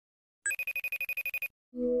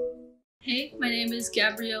Hey, my name is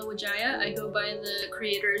Gabrielle Widjaja. I go by the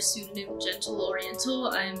creator pseudonym Gentle Oriental.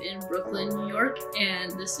 I'm in Brooklyn, New York,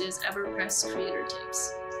 and this is Everpress Creator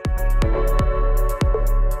Tips.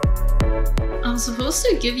 I'm supposed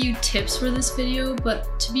to give you tips for this video,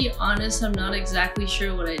 but to be honest, I'm not exactly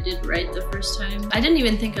sure what I did right the first time. I didn't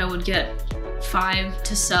even think I would get 5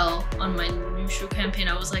 to sell on my new shoe campaign.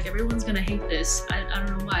 I was like, everyone's gonna hate this. I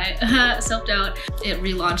don't know why. Self-doubt. It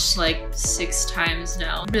relaunched like 6 times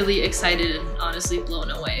now. Really excited and honestly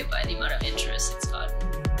blown away by the amount of interest it's gotten.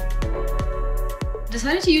 I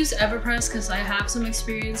decided to use Everpress because I have some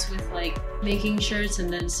experience with like making shirts and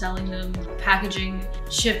then selling them, packaging,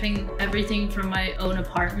 shipping everything from my own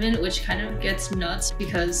apartment, which kind of gets nuts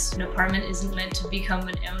because an apartment isn't meant to become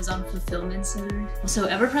an Amazon fulfillment center. So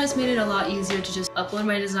Everpress made it a lot easier to just upload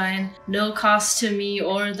my design, no cost to me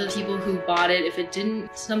or the people who bought it if it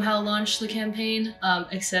didn't somehow launch the campaign,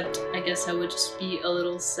 except I guess I would just be a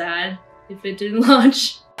little sad if it didn't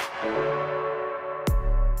launch.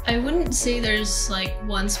 I wouldn't say there's like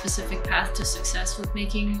one specific path to success with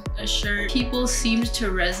making a shirt. People seemed to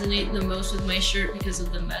resonate the most with my shirt because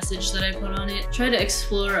of the message that I put on it. Try to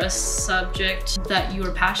explore a subject that you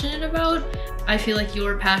are passionate about. I feel like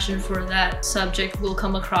your passion for that subject will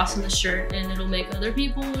come across in the shirt and it'll make other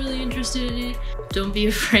people really interested in it. Don't be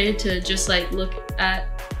afraid to just like look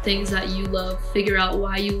at things that you love, figure out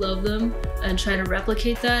why you love them and try to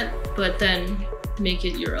replicate that, but then make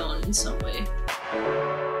it your own in some way.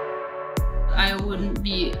 I wouldn't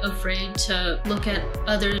be afraid to look at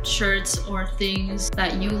other shirts or things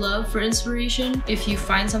that you love for inspiration. If you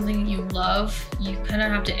find something you love, you kind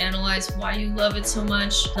of have to analyze why you love it so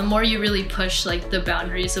much. The more you really push like the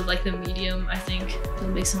boundaries of like the medium, I think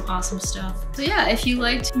you'll make some awesome stuff. So yeah, if you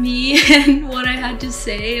liked me and what I had to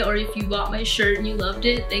say, or if you bought my shirt and you loved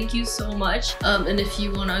it, thank you so much. And if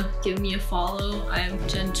you want to give me a follow, I'm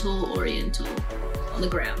Gentle Oriental on the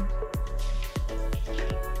gram.